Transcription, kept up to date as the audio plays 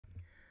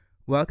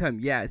Welcome.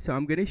 Yeah, so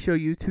I'm going to show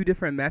you two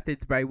different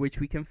methods by which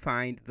we can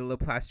find the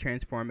Laplace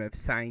transform of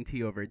sine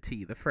t over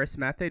t. The first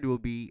method will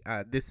be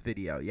this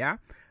video, yeah?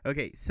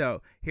 Okay,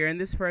 so here in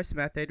this first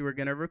method, we're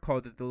going to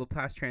recall that the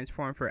Laplace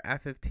transform for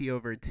f of t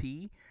over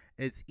t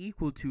is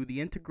equal to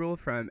the integral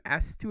from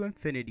s to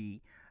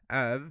infinity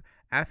of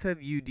f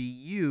of u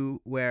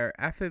du, where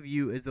f of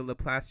u is the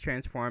Laplace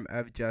transform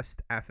of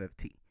just f of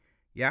t.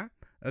 Yeah?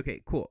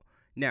 Okay, cool.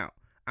 Now,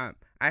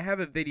 I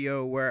have a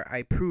video where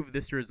I prove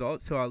this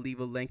result, so I'll leave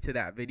a link to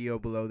that video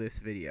below this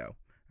video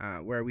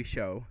where we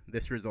show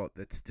this result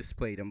that's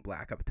displayed in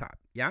black up top.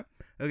 Yeah?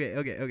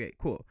 Okay,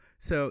 cool.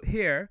 So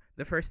here,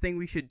 the first thing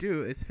we should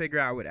do is figure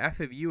out what f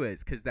of u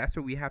is, because that's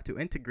what we have to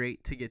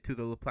integrate to get to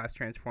the Laplace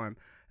transform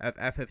of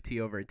f of t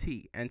over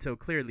t. And so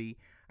clearly,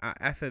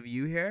 f of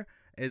u here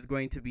is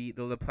going to be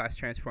the Laplace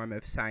transform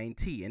of sine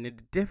t. In a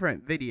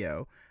different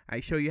video, I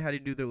show you how to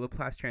do the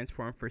Laplace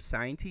transform for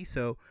sine t,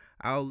 so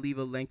I'll leave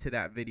a link to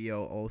that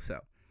video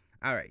also.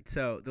 Alright,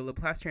 so the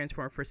Laplace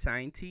transform for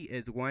sine t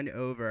is 1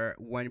 over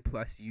 1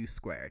 plus u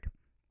squared.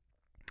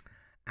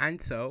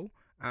 And so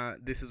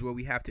this is what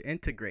we have to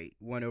integrate,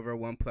 1 over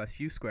 1 plus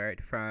u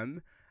squared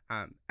from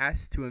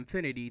s to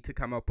infinity to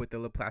come up with the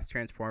Laplace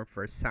transform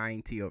for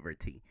sine t over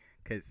t.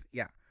 Because,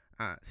 yeah,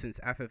 since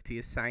f of t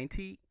is sine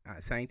t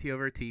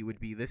over t would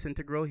be this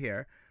integral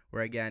here,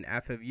 where again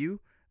f of u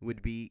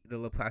would be the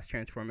Laplace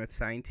transform of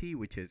sine t,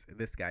 which is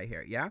this guy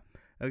here, yeah?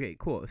 Okay,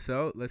 cool.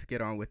 So let's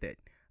get on with it.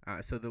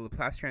 So the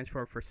Laplace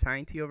transform for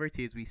sine t over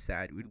t, as we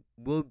said,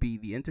 will be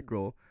the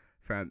integral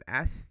from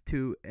s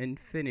to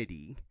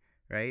infinity,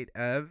 right,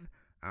 of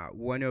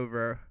 1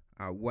 over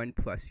 1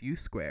 plus u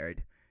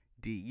squared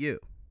du,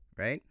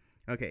 right?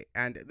 Okay,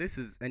 and this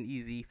is an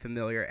easy,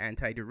 familiar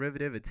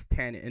antiderivative. It's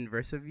tan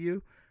inverse of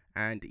u,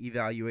 and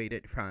evaluate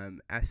it from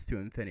s to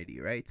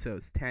infinity, right? So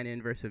it's tan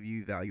inverse of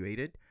u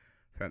evaluated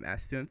from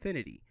s to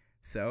infinity.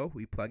 So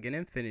we plug in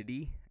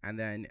infinity, and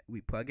then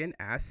we plug in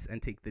s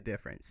and take the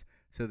difference.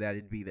 So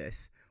that'd be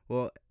this.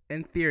 Well,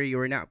 in theory,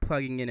 we're not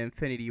plugging in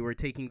infinity. We're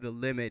taking the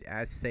limit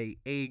as, say,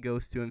 a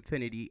goes to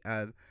infinity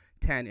of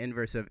tan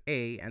inverse of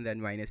a, and then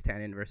minus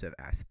tan inverse of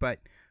s. But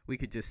we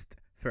could just,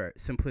 for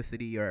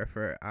simplicity or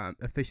for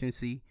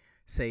efficiency,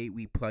 say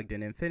we plugged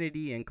in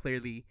infinity, and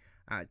clearly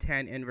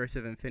tan inverse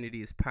of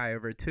infinity is pi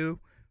over 2.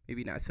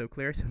 Maybe not so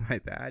clear, so my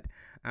bad.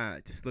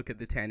 Just look at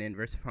the tan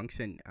inverse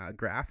function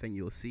graph, and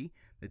you'll see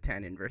the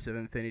tan inverse of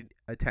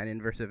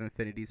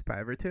infinity is pi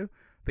over 2.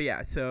 But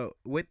yeah, so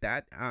with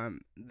that,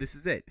 this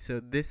is it. So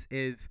this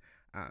is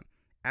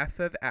f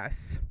of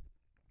s,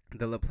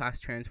 the Laplace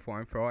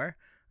transform for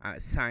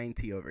sine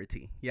t over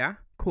t. Yeah?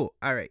 Cool.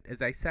 All right.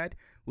 As I said,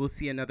 we'll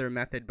see another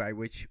method by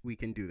which we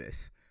can do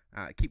this.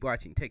 Keep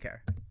watching. Take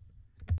care.